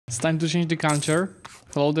It's time to change the culture.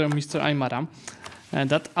 Hello there, Mr. Aymara. And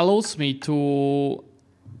that allows me to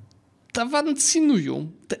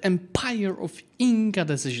Tavantsinuyu, the Empire of Inca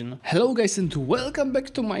decision. Hello guys and welcome back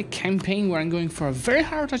to my campaign where I'm going for a very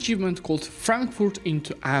hard achievement called Frankfurt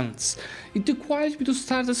into ants. It requires me to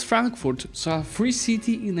start as Frankfurt, so a free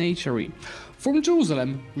city in HRE. From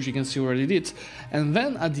Jerusalem, which you can see already did, and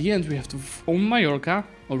then at the end we have to own Mallorca,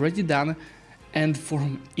 already done, and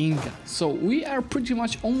form Inca. So we are pretty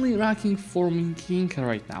much only ranking forming Inca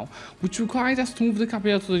right now, which requires us to move the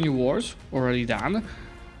capital to the new wars, already done.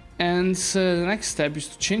 And the next step is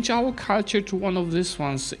to change our culture to one of these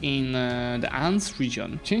ones in the Ants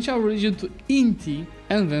region. Change our religion to Inti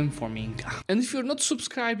and then form Inca. And if you're not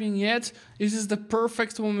subscribing yet, this is the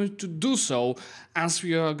perfect moment to do so, as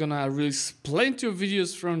we are gonna release plenty of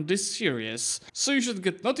videos from this series. So you should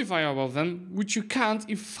get notified about them, which you can't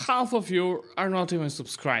if half of you are not even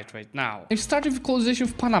subscribed right now. I started with colonization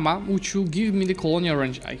of Panama, which will give me the colonial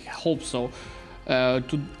range, I hope so,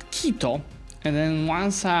 to Quito. And then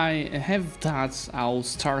once I have that, I'll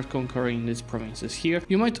start conquering these provinces here.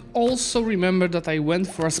 You might also remember that I went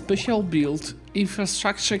for a special build,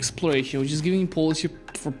 infrastructure exploration, which is giving policy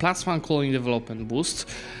for +1 colony development boost.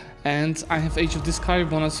 And I have Age of Discovery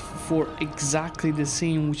bonus for exactly the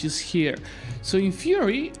same, which is here. So in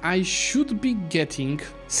theory, I should be getting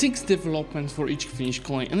 6 development for each finished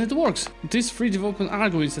colony, and it works. This free development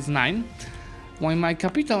algorithm is at 9. While my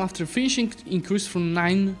capital after finishing increased from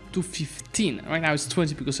 9 to 15. Right now it's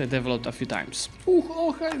 20 because I developed a few times.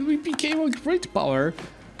 Oh, we became a great power.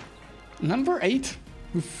 Number 8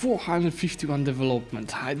 with 451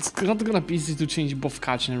 development. It's not gonna be easy to change both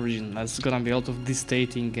culture and region. That's gonna be a lot of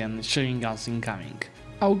destating and sharing us incoming.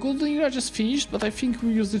 Our golden era just finished, but I think we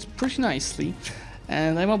used it pretty nicely.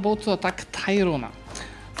 And I'm about to attack Tyrona.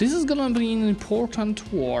 This is gonna be an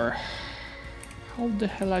important war. How the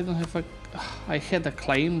hell I don't have a... I had a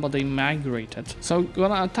claim, but they migrated. So I'm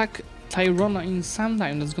gonna attack Tyrona in some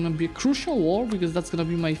time. That's gonna be a crucial war, because that's gonna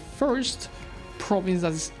be my first province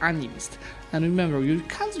that is animist. And remember, you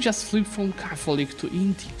can't just flip from Catholic to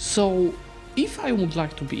Inti. So if I would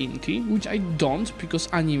like to be Inti, which I don't, because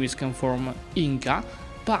animist can form Inca,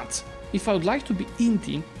 but if I would like to be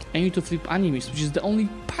Inti, I need to flip animist, which is the only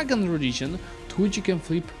pagan religion to which you can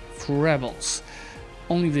flip rebels.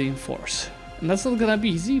 Only they enforce. And that's not gonna be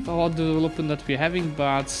easy about the development that we're having,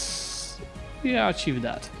 but yeah, achieve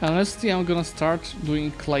that. And lastly, I'm gonna start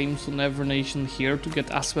doing claims on every nation here to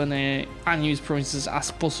get as many animist provinces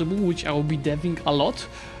as possible, which I will be deving a lot.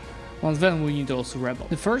 Once then we need also rebel.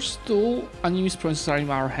 The first 2 animist provinces are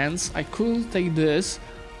in our hands. I could take this,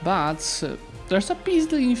 but there's a peace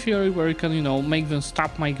deal in theory where you can, you know, make them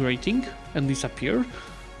stop migrating and disappear.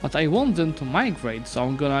 But I want them to migrate, so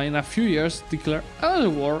I'm gonna in a few years declare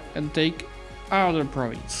another war and take other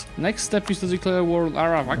province. Next step is to declare war on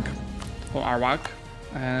Arawak,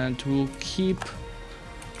 and we'll keep...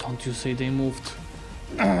 Don't you say they moved.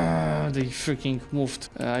 They freaking moved.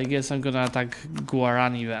 I guess I'm gonna attack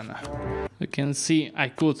Guarani then. You can see I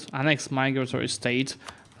could annex migratory state,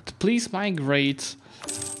 but please migrate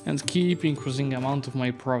and keep increasing amount of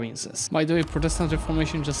my provinces. By the way, Protestant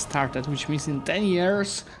Reformation just started, which means in 10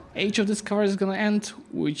 years Age of Discovery is gonna end,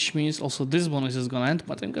 which means also this bonus is gonna end,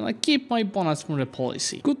 but I'm gonna keep my bonus from the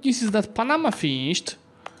policy. Good news is that Panama finished,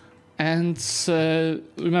 and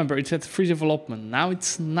remember, it had 3 development, now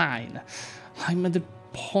it's 9. I'm at the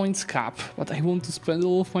points cap, but I want to spend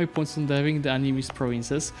all of my points on having the animist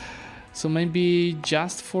provinces, so maybe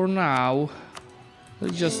just for now,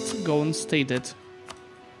 let's just go and state it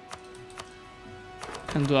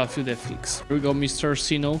and do a few deflicts. Here we go, Mr.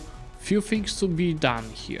 Sino. Few things to be done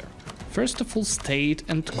here. First of all, state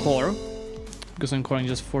and core, because I'm coring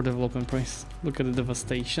just 4 development points. Look at the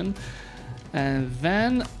devastation. And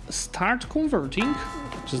then start converting.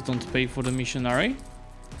 Just don't pay for the missionary,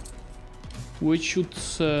 which should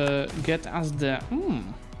get us the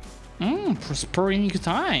prospering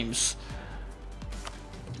times.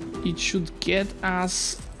 It should get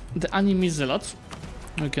us the anime zealots,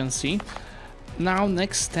 you can see. Now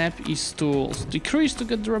next step is to also decrease to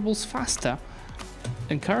get the rebels faster.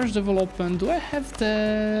 Encourage development. Do I have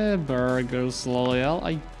the burghers loyal?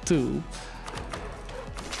 I do.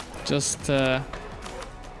 Just leave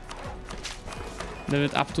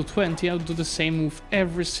it up to 20. I'll do the same with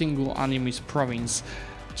every single animist province,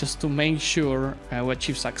 just to make sure we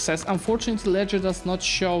achieve success. Unfortunately, Ledger does not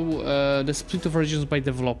show the split of regions by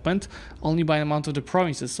development, only by amount of the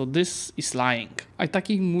provinces, so this is lying.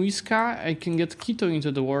 Attacking Muisca, I can get Quito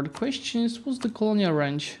into the war. The question is, what's the colonial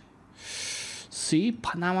range? See,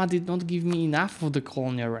 Panama did not give me enough of the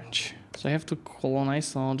colonial range, so I have to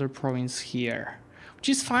colonize another province here, which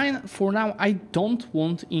is fine. For now, I don't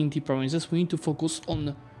want Inti provinces. We need to focus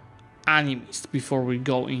on animist before we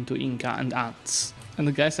go into Inca and ants.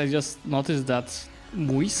 And guys, I just noticed that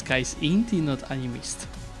Muisca is Inti, not animist.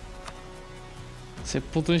 So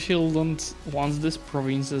potentially don't want these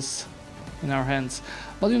provinces in our hands.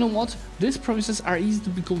 But you know what? These provinces are easy to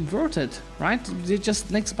be converted, right? They're just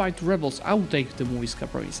next by to rebels. I'll take the Muisca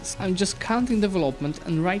provinces. I'm just counting development,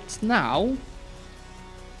 and right now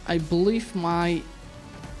I believe my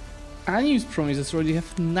animist provinces already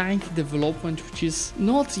have 90 development, which is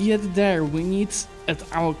not yet there. We need, at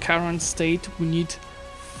our current state, we need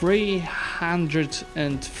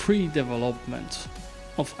 303 development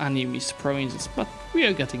of animist provinces, but we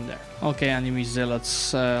are getting there. Okay, animist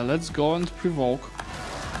zealots, let's go and provoke.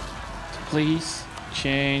 Please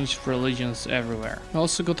change religions everywhere. I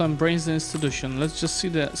also got to embrace the institution. Let's just see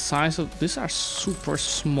the size of these are super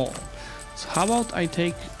small. So how about I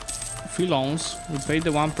take 3 loans? We pay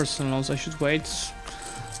the 1% loans. I should wait,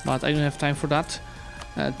 but I don't have time for that.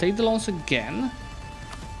 Take the loans again.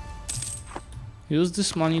 Use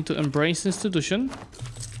this money to embrace the institution.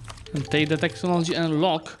 And take the technology and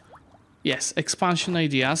unlock, yes, expansion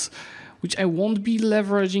ideas, which I won't be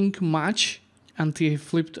leveraging much until I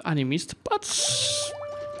flip to animist, but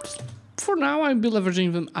for now I'll be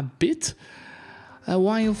leveraging them a bit,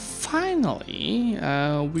 while finally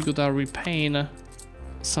we gotta repay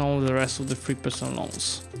some of the rest of the 3%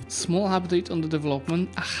 loans. Small update on the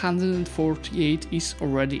development, 148 is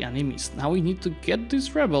already animist. Now we need to get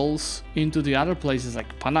these rebels into the other places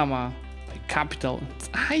like Panama, capital,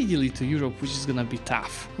 ideally to Europe, which is gonna be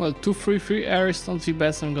tough. Well, 233 air is not the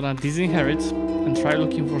best. I'm gonna disinherit and try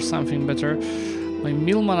looking for something better. My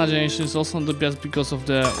mill management is also not the best because of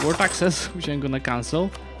the war taxes, which I'm gonna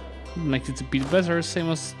cancel. Makes it a bit better, same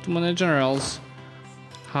as too many generals.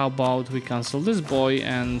 How about we cancel this boy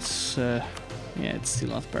and yeah, it's still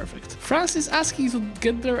not perfect. France is asking to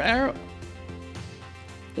get their air.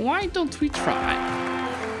 Why don't we try?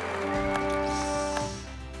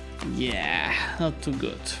 Yeah, not too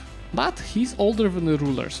good. But he's older than the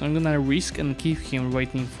ruler, so I'm gonna risk and keep him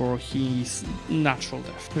waiting for his natural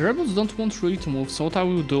death. The rebels don't want really to move, so what I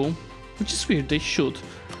will do, which is weird, they should.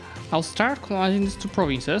 I'll start colonizing these 2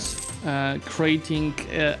 provinces, creating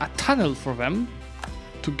a tunnel for them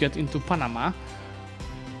to get into Panama,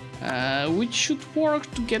 which should work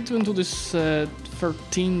to get into this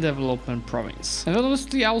 13 development province. And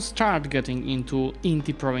obviously I'll start getting into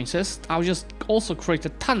Inti provinces. I'll just also create a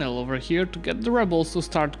tunnel over here to get the rebels to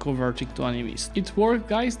start converting to animist. It worked,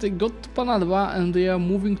 guys. They got to Panama and they are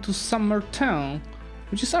moving to Summer Town,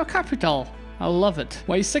 which is our capital. I love it.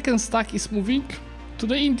 My second stack is moving to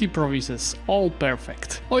the Inti provinces. All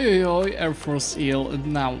perfect. Oi oi oi, Air Force ill, and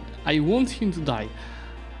now I want him to die.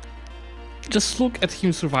 Just look at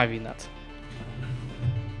him surviving that.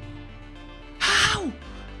 How?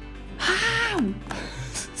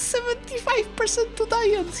 75% to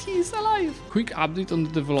die and he is alive. Quick update on the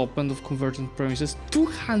development of converted provinces.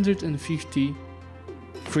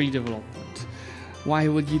 253 development. Why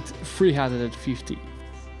would it 350?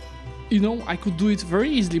 You know, I could do it very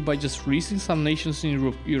easily by just releasing some nations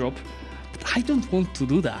in Europe, but I don't want to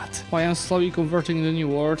do that. While I'm slowly converting the new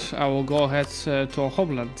world, I will go ahead to a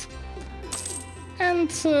homeland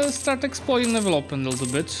and start exploiting development a little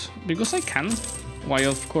bit, because I can.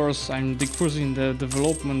 While of course I'm decreasing the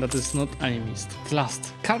development that is not animist.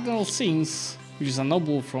 Last, Cardinal Sings, which is a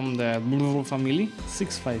noble from the Blue family.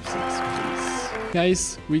 656, please.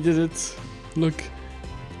 Guys, we did it. Look,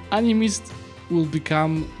 animist will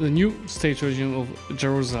become the new state regime of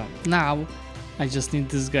Jerusalem. Now, I just need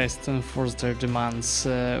these guys to enforce their demands,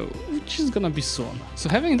 which is gonna be soon. So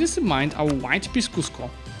having this in mind, I will white piece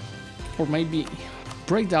Cusco. Or maybe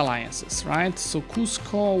break the alliances, right? So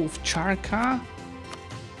Cusco with Charca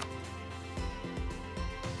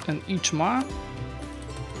and Ichma.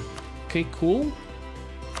 Okay, cool.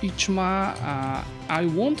 Ichma, I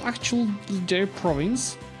want actually their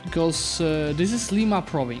province, because this is Lima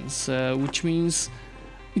province, which means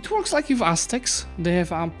it works like with Aztecs. They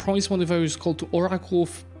have a province modifier is called Oracle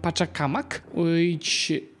of Pachacamac,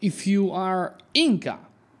 which if you are Inca,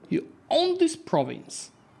 you own this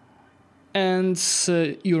province, and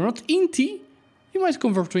you're not Inti, you might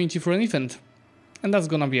convert to Inti for an event, and that's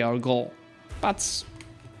gonna be our goal. But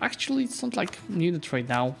actually it's not like needed right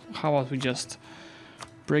now. How about we just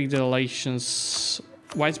break the relations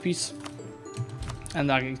white piece, and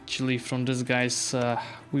actually from these guys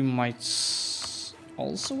we might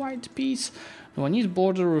also white piece. No, I need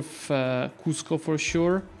border with Cusco for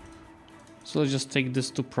sure, so let's just take these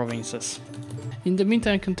 2 provinces. In the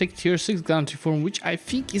meantime, I can take tier 6 guarantee form, which I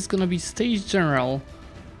think is gonna be stage general,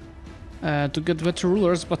 to get better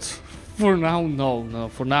rulers, but for now, no.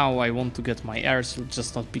 For now, I want to get my heirs, so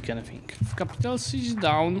just not pick anything. If capital siege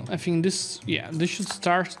down, I think this should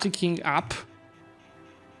start ticking up.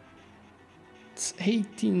 It's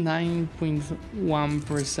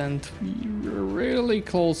 89.1%. We're really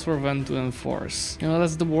close for them to enforce. You know,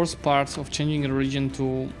 that's the worst part of changing a region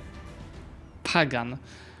to pagan.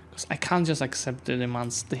 Because I can't just accept the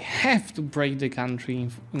demands. They have to break the country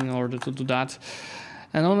in order to do that.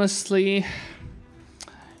 And honestly,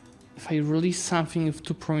 if I release something with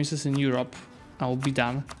 2 provinces in Europe, I'll be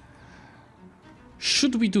done.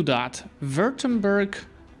 Should we do that? Württemberg,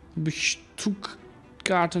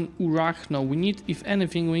 Stuttgart and Urach. No, we need, if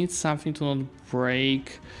anything, we need something to not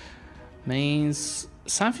break. Means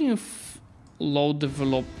something with low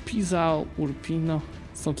develop. Pisa, Urpino.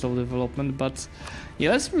 It's not low development, but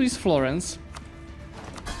yeah, let's release Florence.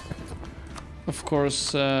 Of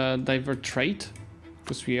course, divert trade,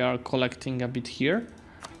 because we are collecting a bit here.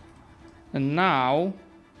 And now,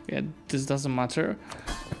 yeah, this doesn't matter.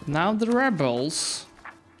 Now the rebels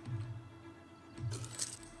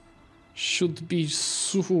should be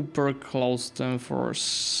super close to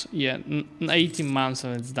enforce. Yeah, 18 months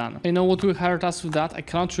and it's done. I know what will hurt us with that. I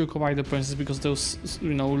cannot reoccupy the provinces because those,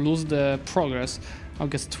 you know, lose the progress. I'll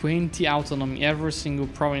get 20 autonomy every single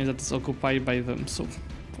province that is occupied by them. So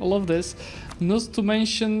all of this, not to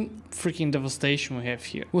mention freaking devastation we have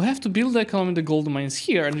here. We have to build the economy in the gold mines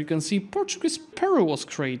here, and you can see Portuguese Peru was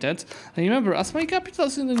created. And remember, as my capital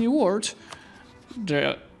is in the New World,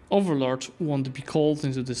 the Overlord won't be called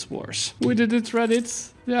into these wars. We did it,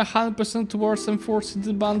 Reddit. We are 100% towards enforcing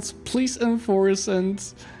the bans. Please enforce, and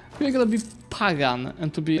we're gonna be pagan,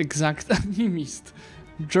 and to be exact, animist.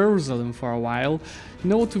 Jerusalem for a while. You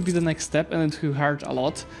know what would be the next step, and it will hurt a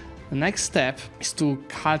lot. The next step is to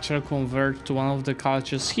culture convert to one of the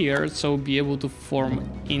cultures here, so be able to form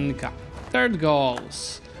Inca. There it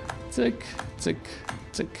goes. Tick, tick,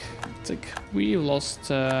 tick, tick. We lost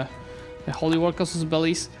the Holy War Casus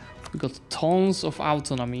Bellis. We got tons of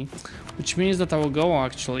autonomy, which means that I will go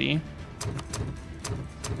actually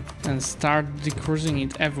and start decreasing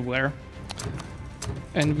it everywhere.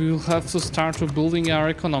 And we will have to start rebuilding our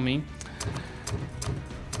economy.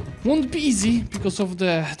 Won't be easy because of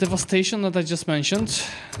the devastation that I just mentioned,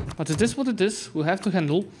 but it is what it is. We'll have to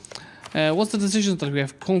handle. What's the decision that we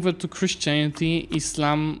have? Convert to Christianity,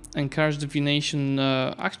 Islam, encourage divination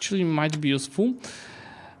actually might be useful.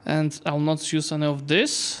 And I'll not use any of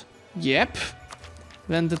this. Yep.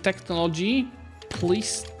 Then the technology,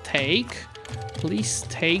 please take. Please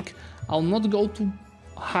take. I'll not go too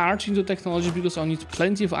hard into technology because I'll need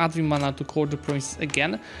plenty of admin mana to core the provinces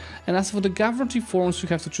again. And as for the government reforms, we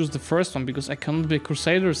have to choose the first one because I cannot be a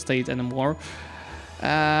crusader state anymore.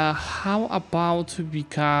 How about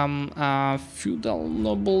become feudal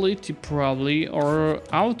nobility probably, or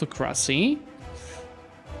autocracy?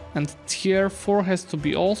 And tier 4 has to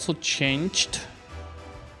be also changed.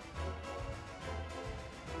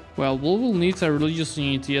 Well, we will need a religious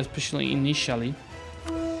unity, especially initially.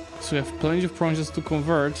 So we have plenty of provinces to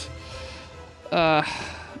convert.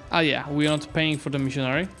 Yeah, we are not paying for the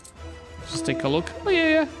missionary. Just take a look. Oh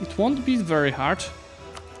yeah, it won't be very hard.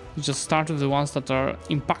 We just start with the ones that are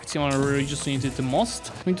impacting on our religious unity the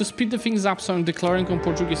most. We need to speed the things up, so I'm declaring on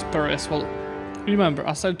Portuguese Peru as well. Remember,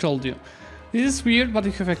 as I told you, this is weird, but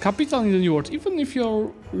if you have a capital in the New World, even if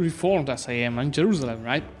you're reformed as I am, I'm Jerusalem,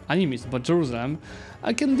 right? Animist, but Jerusalem,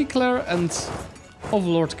 I can declare, and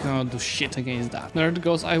Overlord cannot do shit against that. There it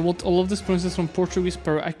goes. I want all of these provinces from Portuguese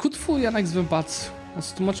Peru. I could fully annex them, but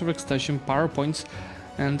that's too much of extension, power points,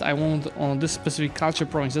 and I want on this specific culture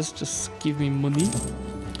provinces, just give me money.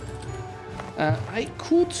 I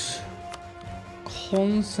could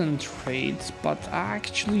concentrate, but I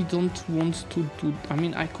actually don't want to do. I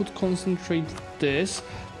mean, I could concentrate this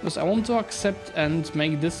because I want to accept and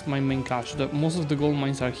make this my main culture. Most of the gold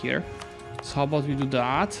mines are here, so how about we do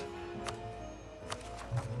that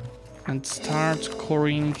and start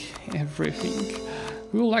coring everything.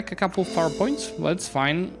 We will lack a couple of power points, but it's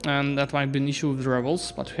fine, and that might be an issue with the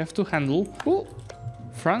rebels, but we have to handle. Oh,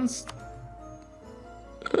 France.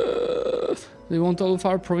 They want all of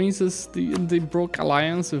our provinces, they broke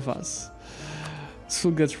alliance with us. This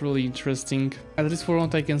will get really interesting. At least for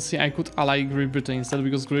what I can see, I could ally Great Britain instead,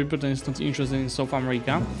 because Great Britain is not interested in South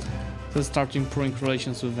America. So start improving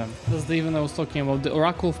relations with them. That's the event I was talking about, the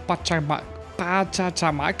Oracle of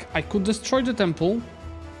Pachacamac. I could destroy the temple,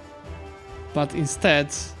 but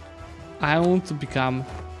instead, I want to become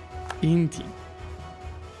Inti.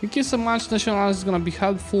 Thank you so much. Nationalism is gonna be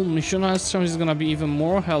helpful. Missionarism is gonna be even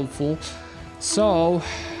more helpful. So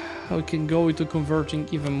we can go into converting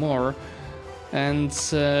even more. And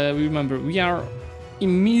remember, we are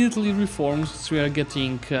immediately reformed, so we are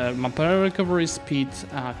getting material recovery speed,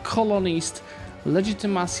 colonist,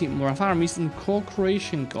 legitimacy, more armies, and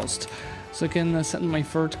co-creation cost. So I can send my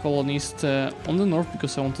third colonist on the north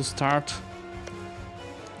because I want to start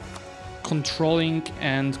controlling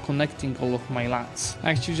and connecting all of my lands.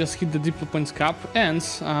 I actually just hit the depot points cap and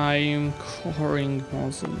I'm covering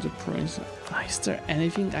most of the province. Is there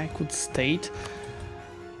anything I could state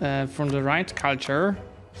from the right culture?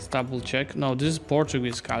 Let's double check. No, this is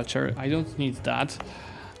Portuguese culture. I don't need that.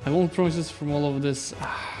 I want provinces from all of this.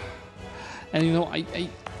 And you know, I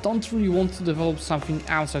don't really want to develop something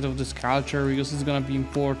outside of this culture because it's gonna be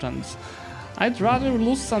important. I'd rather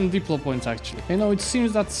lose some diplo points actually. You know, it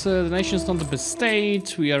seems that the nation is not the best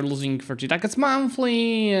state, we are losing 30 ducats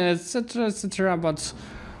monthly, etc, but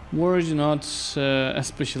worry not,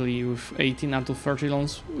 especially with 18 out of 30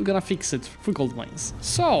 loans, we're gonna fix it for gold mines.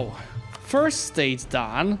 So, first state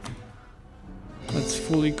done. Let's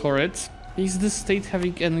fully core it. Is this state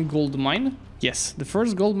having any gold mine? Yes, the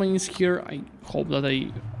first gold mine is here. I hope that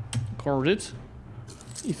I cored it.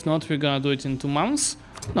 If not, we're gonna do it in 2 months.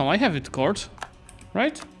 No, I have it cored,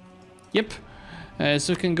 right? Yep.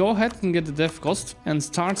 So we can go ahead and get the dev cost and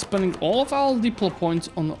start spending all of our diplo points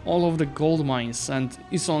on all of the gold mines, and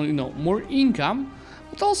it's only, you know, more income,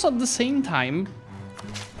 but also at the same time,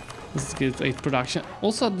 let's get 8 production.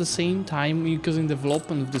 Also at the same time, because in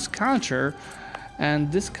development of this culture,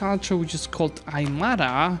 and this culture which is called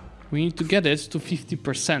Aymara, we need to get it to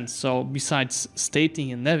 50%. So besides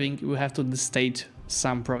stating and neving, we have to destate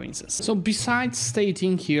some provinces. So besides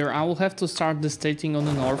stating here, I will have to start destating on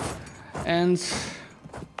the north, and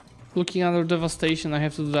looking at the devastation, I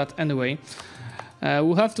have to do that anyway.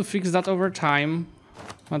 We'll have to fix that over time,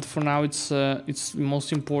 but for now it's the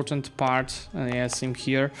most important part. Yeah, same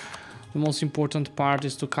here. The most important part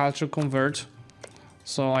is to culture convert.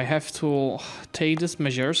 So I have to take these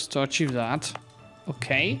measures to achieve that.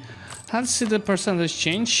 Okay, let's see the percentage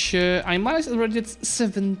change. Aymara is already at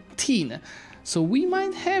 17. So we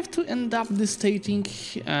might have to end up destating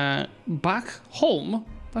back home,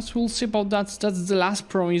 but we'll see about that. That's the last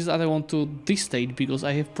province that I want to destate because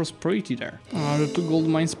I have prosperity there. The 2 gold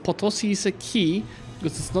mines. Potosi is a key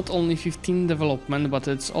because it's not only 15 development, but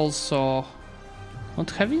it's also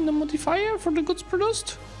not having the modifier for the goods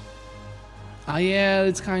produced. Ah yeah,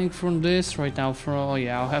 it's coming from this right now. Oh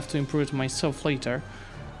yeah, I'll have to improve it myself later.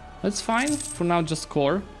 That's fine. For now, just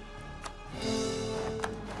core.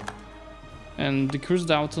 And decrease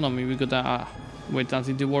the autonomy. We gotta wait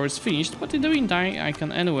until the war is finished, but in the meantime I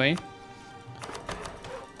can anyway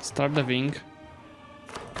start the wing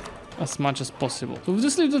as much as possible. So with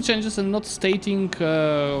these little changes and not stating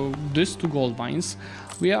these 2 gold mines,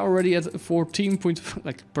 we are already at 14 point,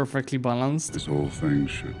 like perfectly balanced. As all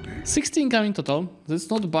things should be. 16 incoming total.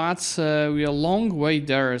 That's not bad. We are a long way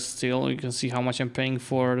there still. You can see how much I'm paying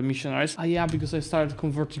for the missionaries. Ah yeah, because I started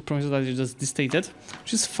converting provinces that I just destated,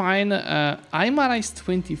 which is fine. Aymara is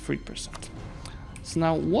 23%. So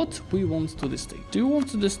now what we want to destate? Do you want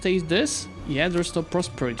to destate this? Yeah, there's no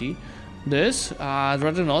prosperity. This, I'd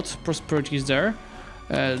rather not. Prosperity is there.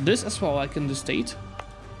 This as well I can destate.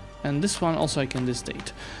 And this one also I can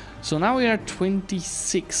destate. So now we are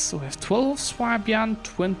 26. So we have 12 of Swabian,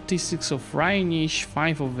 26 of Rhenish,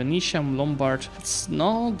 5 of Venetian, Lombard. It's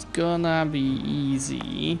not gonna be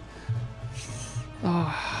easy.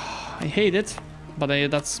 Oh, I hate it, but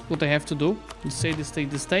that's what I have to do.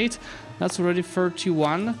 Destate. That's already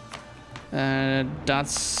 31.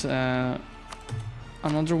 That's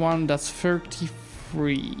another one. That's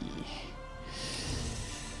 33.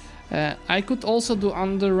 I could also do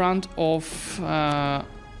under round of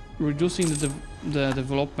reducing the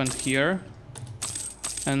development here,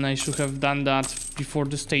 and I should have done that before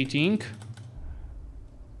the stating.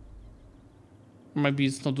 Maybe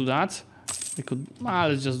it's not do that. I could.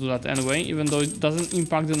 Let's just do that anyway, even though it doesn't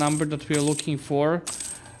impact the number that we are looking for.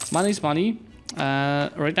 Money is money.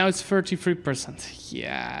 Right now it's 33%.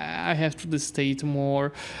 Yeah, I have to destate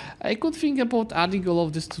more. I could think about adding all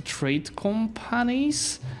of this to trade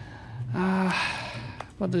companies.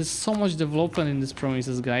 But there's so much development in these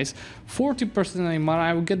provinces, guys. 40% Aymara,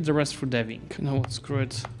 I will get the rest for deving. You know what, screw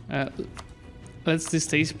it. Let's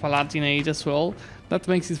destate Palatinate as well. That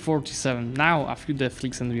makes it 47. Now a few dev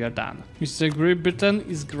clicks and we are done. Mr. Great Britain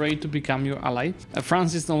is great to become your ally.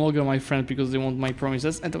 France is no longer my friend because they want my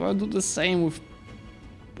promises, and I will do the same with...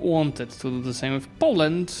 wanted to do the same with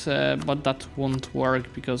Poland, but that won't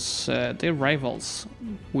work because they're rivals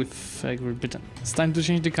with Great Britain. It's time to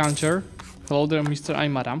change the culture. Hello there, Mr.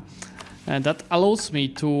 Aymara. That allows me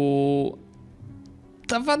to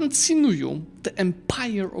Tawantinsuyu, the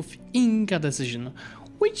Empire of Inca decision,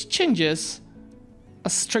 which changes a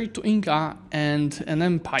strait to Inca and an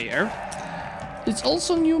empire. It's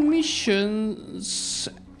also new missions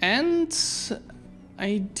and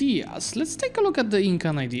ideas. Let's take a look at the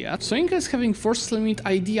Incan idea. So Inca is having force limit,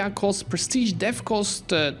 idea cost, prestige, dev cost,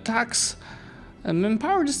 tax,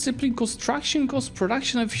 manpower discipline, construction cost,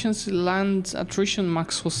 production efficiency, land attrition,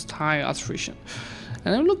 max hostile attrition.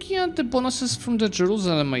 And I'm looking at the bonuses from the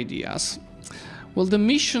Jerusalem ideas. Well, the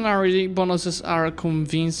missionary bonuses are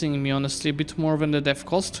convincing me honestly a bit more than the dev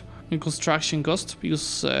cost and construction cost,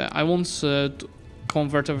 because I want to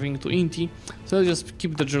convert everything to Inti, so I'll just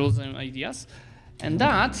keep the Jerusalem ideas. And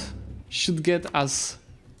that should get us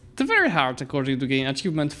the very hard according to gain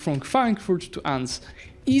achievement from Frankfurt to Ants.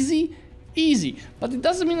 Easy, easy. But it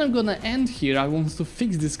doesn't mean I'm gonna end here. I want to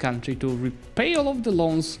fix this country to repay all of the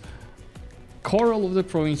loans, core all of the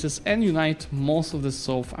provinces, and unite most of the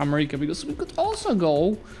South America, because we could also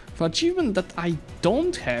go for achievement that I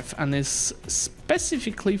don't have and is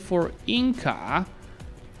specifically for Inca,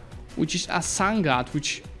 which is a Sangat,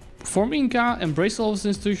 which form Inca, embrace all of the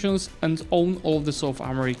institutions, and own all of the South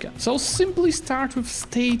America. So simply start with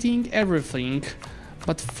stating everything,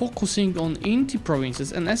 but focusing on Inti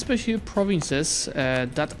provinces, and especially provinces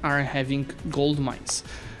that are having gold mines.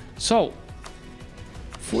 So,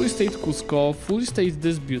 fully state Cusco, fully state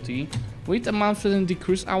this beauty, wait a month and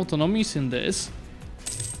decrease autonomies in this.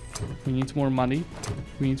 We need more money,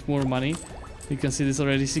 we need more money. You can see this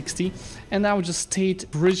already 60, and now just state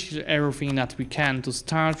bridge everything that we can to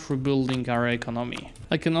start rebuilding our economy.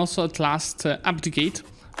 I can also at last abdicate,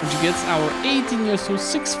 which gets our 18 years old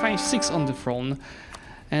 656 on the throne,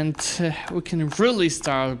 and we can really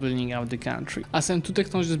start building out the country. As I'm 2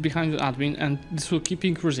 technologies behind the admin, and this will keep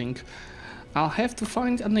increasing, I'll have to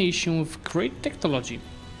find a nation with great technology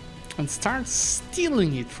and start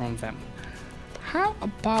stealing it from them. How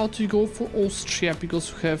about we go for Austria,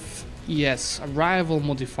 because we have, yes, a rival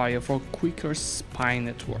modifier for quicker spy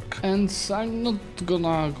network. And I'm not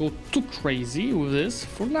gonna go too crazy with this.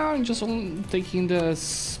 For now, I'm just taking the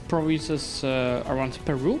provinces around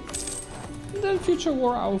Peru. In the future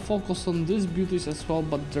war, I will focus on these beauties as well,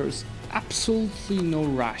 but there's absolutely no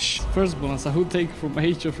rush. First bonus I will take from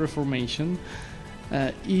Age of Reformation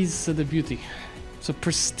is the beauty. So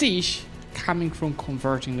prestige coming from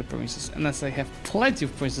converting the provinces, and as I have plenty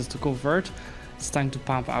of provinces to convert, it's time to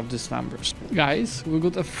pump up these numbers. Guys, we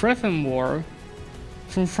got a Freffen war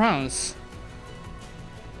from France.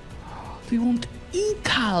 They want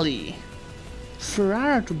Italy,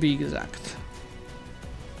 Ferrara to be exact.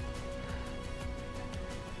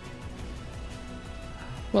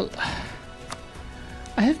 Well,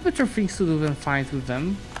 I have better things to do than fight with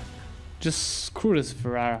them. Just screw this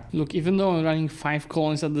Ferrara. Look, even though I'm running 5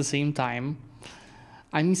 colonies at the same time,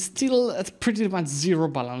 I'm still at pretty much zero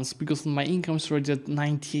balance, because my income is already at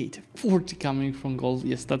 98, 40 coming from gold.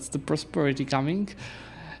 Yes, that's the prosperity coming.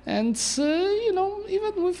 And, you know,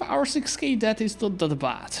 even with our 6k debt, it's not that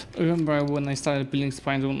bad. Remember when I started building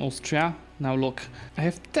spines on Austria? Now look, I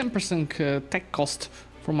have 10% tech cost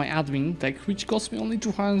for my admin tech, which cost me only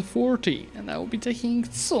 240, and I will be taking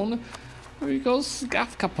it soon, because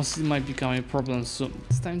GAF capacity might become a problem soon.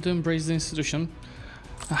 It's time to embrace the institution.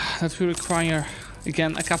 That will require,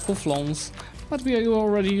 again, a couple of loans, but we are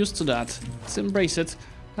already used to that. Let's embrace it.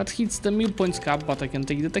 That hits the mill points cap, but I can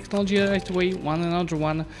take the technology right away, one another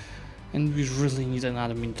one, and we really need an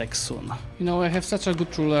admin tech soon. You know, I have such a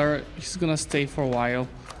good ruler, he's gonna stay for a while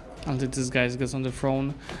until this guy gets on the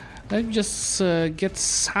throne. Let me just get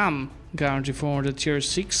some guarantee for the tier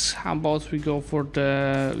 6. How about we go for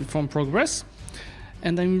the reform progress?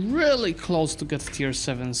 And I'm really close to get tier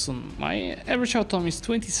 7 soon. My average autonomy is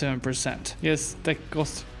 27%. Yes, tech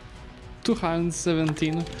cost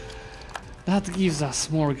 217. That gives us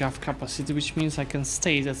more GAF capacity, which means I can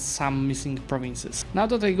stay at some missing provinces. Now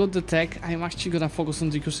that I got the tech, I'm actually gonna focus on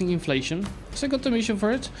decreasing inflation. So I got the mission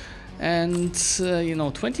for it. And, you know,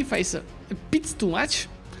 25 is a bit too much.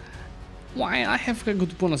 Why? I have a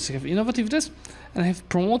good bonus. I have innovativeness, and I have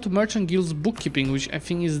promote merchant guilds bookkeeping, which I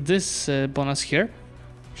think is this bonus here,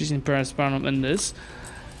 which is in Paris, Paranum, and this.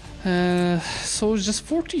 So it's just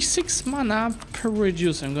 46 mana per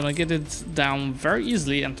reduce. I'm gonna get it down very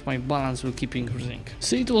easily, and my balance will keep increasing.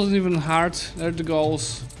 See, it wasn't even hard. There it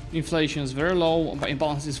goes. Inflation is very low. My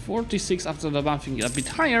balance is 46 after the buffing a bit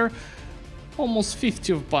higher. Almost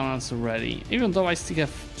 50 of balance already, even though I still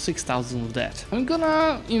have 6,000 of that. I'm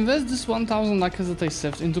gonna invest this 1,000 lakhs that I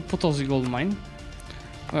saved into Potosi gold mine,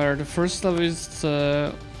 where the first level is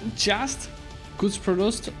just goods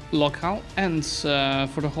produced local, and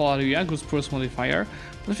for the whole area, goods produced modifier,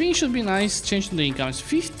 I think it should be nice. Changing the income is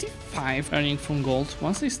 55 earning from gold.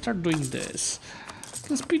 Once I start doing this, I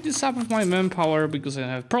can speed this up with my manpower because I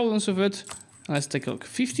have problems with it. Let's take a look.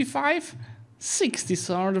 55, 60,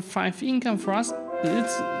 so another 5 income for us.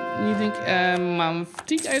 It's needing a month.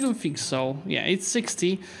 I don't think so. Yeah, it's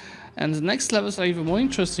 60. And the next levels are even more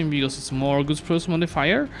interesting because it's more goods price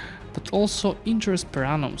modifier, but also interest per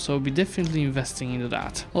annum. So we'll be definitely investing into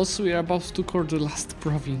that. Also, we are about to core the last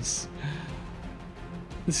province.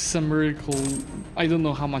 This is a miracle. I don't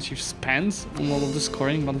know how much we've spent on all of the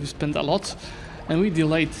scoring, but we spent a lot. And we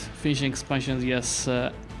delayed finishing expansion ideas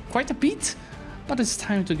quite a bit. But it's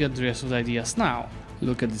time to get the rest of the ideas now.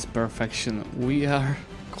 Look at this perfection. We are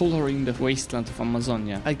coloring the wasteland of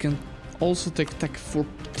Amazonia. I can also take Tech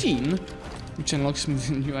 14, which unlocks me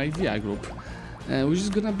the new idea group, which is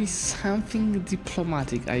gonna be something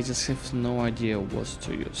diplomatic. I just have no idea what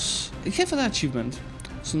to use. I have an achievement,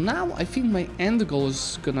 so now I think my end goal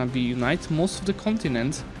is gonna be unite most of the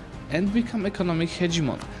continent and become economic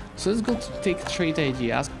hegemon. So let's go to take trade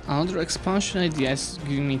ideas. Another expansion idea is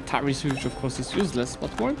giving me tariffs, which of course is useless,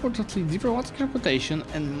 but more importantly diplomatic reputation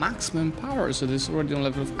and maximum power, so this is already on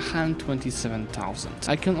level of 127,000.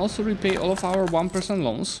 I can also repay all of our 1%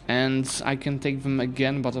 loans, and I can take them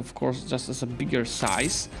again, but of course just as a bigger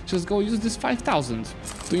size. Just go use this 5,000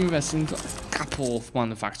 to invest into a couple of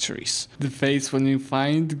manufactories. The phase when you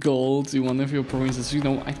find gold in one of your provinces, you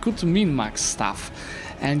know, I could min-max stuff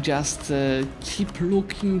and just keep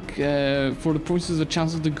looking for the provinces with a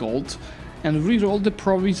chance of the gold and reroll the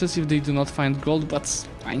provinces if they do not find gold, but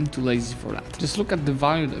I'm too lazy for that. Just look at the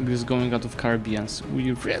value that is going out of Caribbeans.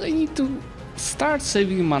 We really need to start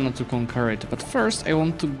saving mana to conquer it, but first I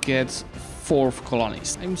want to get 4th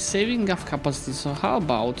colonies. I'm saving up capacity, so how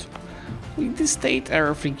about we destate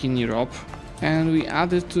everything in Europe and we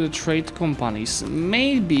add it to the trade companies.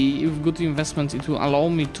 Maybe with good investment it will allow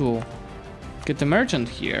me to get a merchant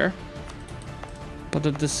here, but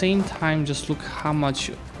at the same time just look how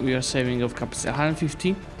much we are saving of capacity.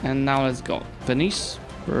 150. And now let's go Venice,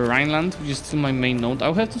 Rhineland, which is still my main node.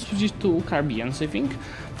 I'll have to switch it to Caribbeans, I think.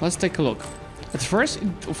 Let's take a look. At first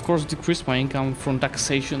it of course decreased my income from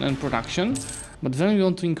taxation and production, but then we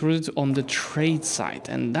want to increase it on the trade side,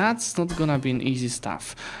 and that's not gonna be an easy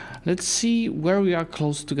stuff. Let's see where we are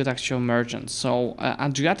close to get actual merchants. So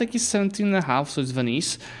Adriatic is 17.5, so it's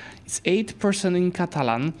Venice. It's 8% in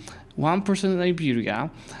Catalan, 1% in Iberia,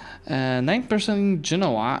 9% in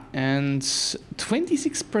Genoa, and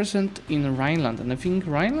 26% in Rhineland. And I think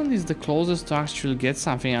Rhineland is the closest to actually get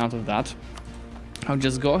something out of that. I'll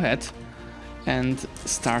just go ahead and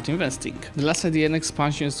start investing. The last idea in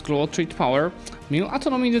expansion is global trade power, new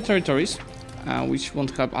autonomy in the territories, which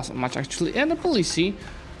won't help us much actually, and a policy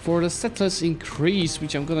for the settlers increase,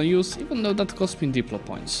 which I'm gonna use, even though that costs me Diplo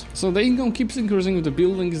points. So the income keeps increasing with the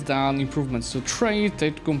buildings done, improvements to trade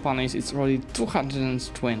companies, it's already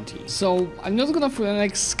 220. So I'm not gonna put an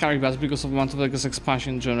next Caribbeans because of amount of this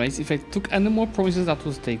expansion generates. If I took any more provinces, that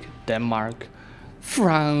would take Denmark,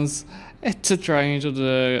 France, etc. into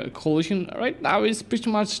the coalition. Right now it's pretty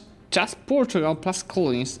much just Portugal plus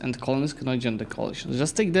colonies, and colonies cannot join the coalition. So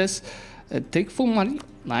just take this, take full money,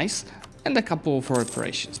 nice, and a couple of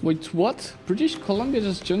reparations. Wait, what? British Columbia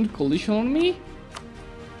just joined coalition on me?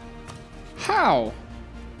 How?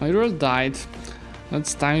 My ruler died.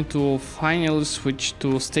 It's time to finally switch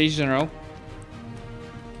to Stage General,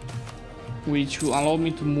 which will allow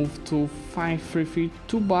me to move to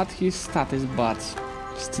 532, but his status, but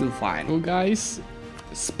still fine. So guys,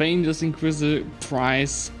 Spain just increased the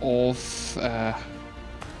price of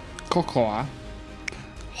cocoa,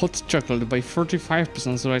 hot chocolate, by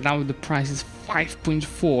 35%, so right now the price is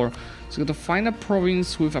 5.4. So gotta find a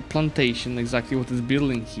province with a plantation, exactly what is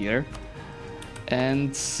building here,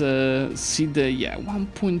 and see the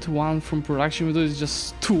 1.1 from production, although it's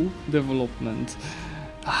just 2 development.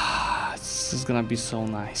 This is gonna be so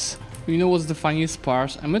nice. You know what's the funniest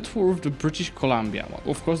part? I'm at war with the British Columbia. Well,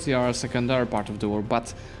 of course they are a secondary part of the war,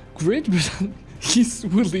 but Great Britain is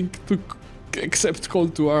willing to accept call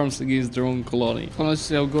to arms against their own colony.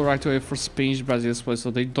 Honestly, I'll go right away for Spanish Brazil as well,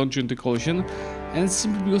 so they don't join the coalition. And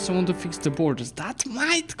simply because I want to fix the borders. That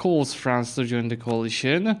might cause France to join the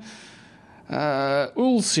coalition.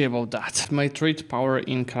 We'll see about that. My trade power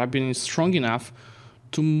in Caribbean is strong enough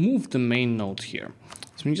to move the main node here.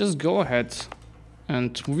 So we just go ahead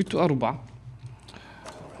and move it to Aruba.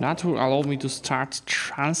 That will allow me to start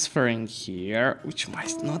transferring here, which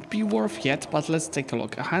might not be worth yet, but let's take a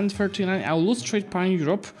look. 139, I'll lose trade power in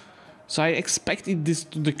Europe, so I expected this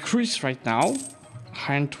to decrease right now.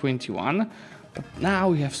 121, but now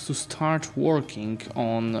we have to start working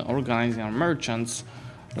on organizing our merchants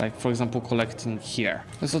Like, for example, collecting here.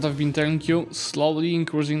 That's what I've been telling you, slowly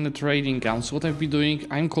increasing the trade income. So what I've been doing,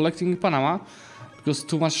 I'm collecting in Panama, because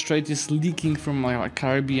too much trade is leaking from my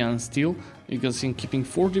Caribbean still. Because I'm keeping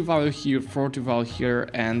 40 value here, 40 value here,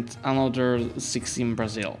 and another 60 in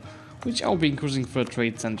Brazil, which I'll be increasing for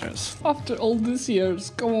trade centers. After all these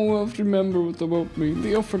years, Commonwealth remembered about me.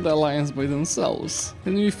 They offered the alliance by themselves.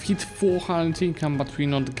 And we've hit 400 income, but we're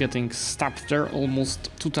not getting stopped there. Almost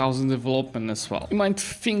 2000 development as well. You might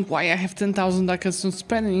think why I have 10,000 ducats not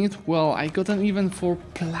spending it. Well, I got an event for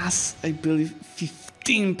plus, I believe,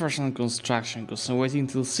 15% construction costs. I'm waiting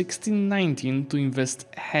till 16-19 to invest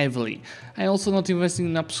heavily. I'm also not investing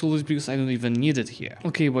in absolute because I don't even need it here.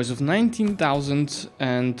 Okay, boys, with 19,000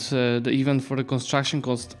 and the event for the construction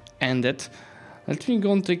cost ended, let me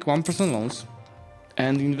go and take 1% loans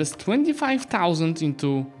and invest 25,000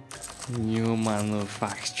 into new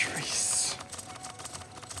manufactories.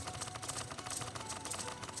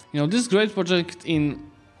 You know, this great project in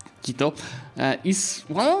Quito is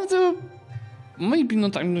one of the maybe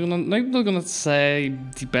not, I'm not gonna say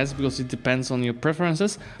the best because it depends on your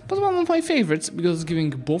preferences, but one of my favorites because it's giving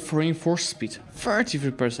both reinforced speed,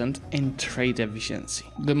 33%, and trade efficiency.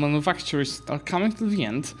 The manufacturers are coming to the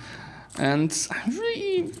end, and I'm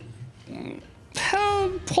really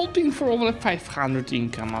hoping for over 500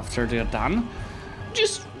 income after they're done, which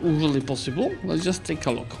is really possible. Let's just take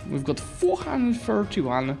a look. We've got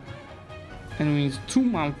 431, and we need 3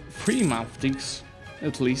 month digs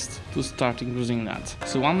at least to start increasing that.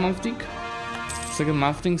 So 1 month dig, second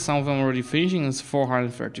month dig, some of them already finishing, is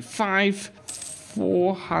 435,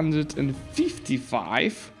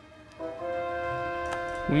 455.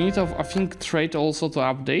 We need, I think, trade also to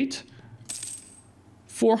update.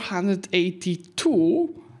 482,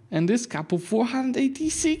 and this couple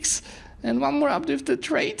 486, and one more update the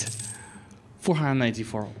trade.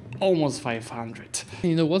 494, almost 500.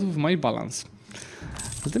 You know what, with my balance,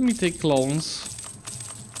 let me take loans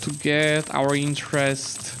to get our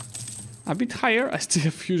interest a bit higher. I still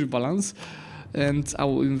have huge balance, and I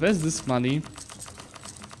will invest this money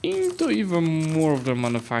into even more of the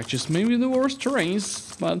manufacturers, maybe the worst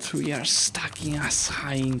terrains, but we are stacking as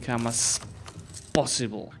high income as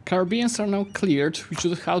possible. Caribbeans are now cleared, which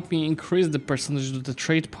should help me increase the percentage of the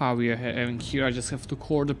trade power we are having here. I just have to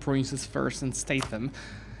core the provinces first and state them.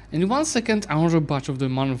 And in 1 second, another batch of the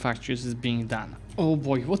manufacturers is being done. Oh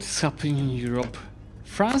boy, what is happening in Europe?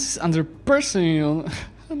 France is under personal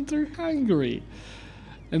under Hungary,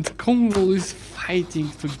 and Commonwealth is fighting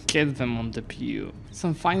to get them on the PU.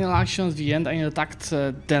 Some final action at the end, I attacked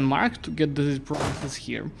Denmark to get the provinces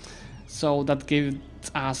here, so that gave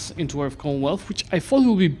us into war of Commonwealth, which I thought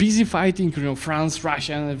would be busy fighting, you know, France,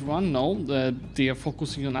 Russia and everyone. No, they are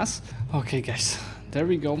focusing on us. Okay guys, there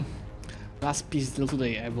we go. Last peace deal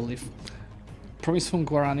today, I believe. Province from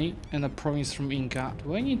Guarani and a province from Inca.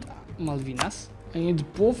 Do I need Malvinas? I need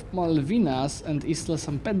both Malvinas and Isla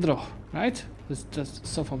San Pedro, right? That's just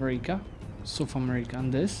South America. South America,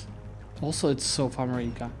 and this. Also it's South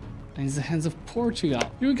America. And it's the hands of Portugal.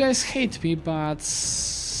 You guys hate me, but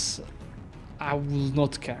I will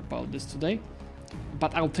not care about this today.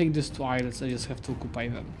 But I'll take these 2 islands, I just have to occupy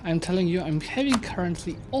them. I'm telling you, I'm having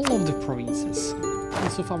currently all of the provinces in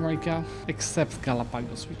South America, except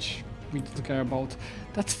Galapagos, which we don't care about.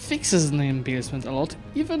 That fixes the embarrassment a lot,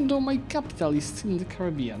 even though my capital is still in the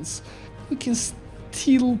Caribbeans. We can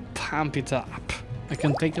still pump it up. I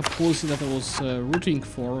can take a policy that I was rooting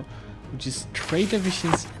for, which is trade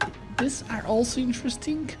efficiency. These are also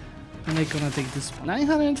interesting, and I'm gonna take this one.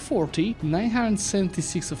 940,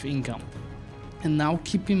 976 of income. And now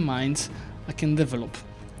keep in mind, I can develop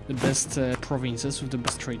the best provinces with the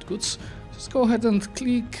best trade goods. Just go ahead and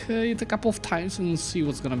click it a couple of times and see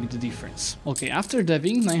what's gonna be the difference. Okay, after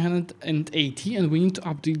deving 980, and we need to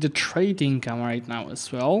update the trade income right now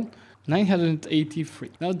as well. 983.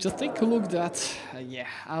 Now just take a look that, yeah,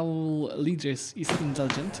 our leaders is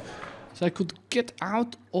indulgent. So I could get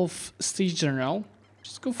out of Stage General.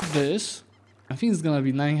 Just go for this. I think it's gonna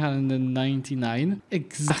be 999.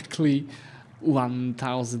 Exactly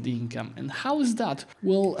 1000 income. And how is that?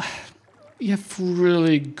 Well, you have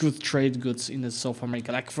really good trade goods in the South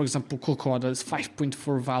America, like for example cocoa that is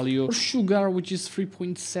 5.4 value, or sugar which is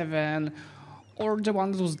 3.7, or the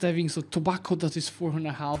one that was deving, so tobacco that is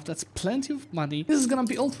 4.5. That's plenty of money. This is gonna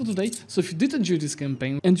be all for today. So if you did enjoy this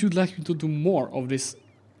campaign and you'd like me to do more of these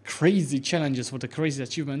crazy challenges for the crazy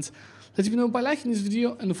achievements, let me know by liking this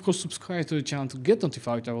video, and of course subscribe to the channel to get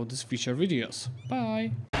notified about these future videos.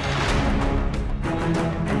 Bye!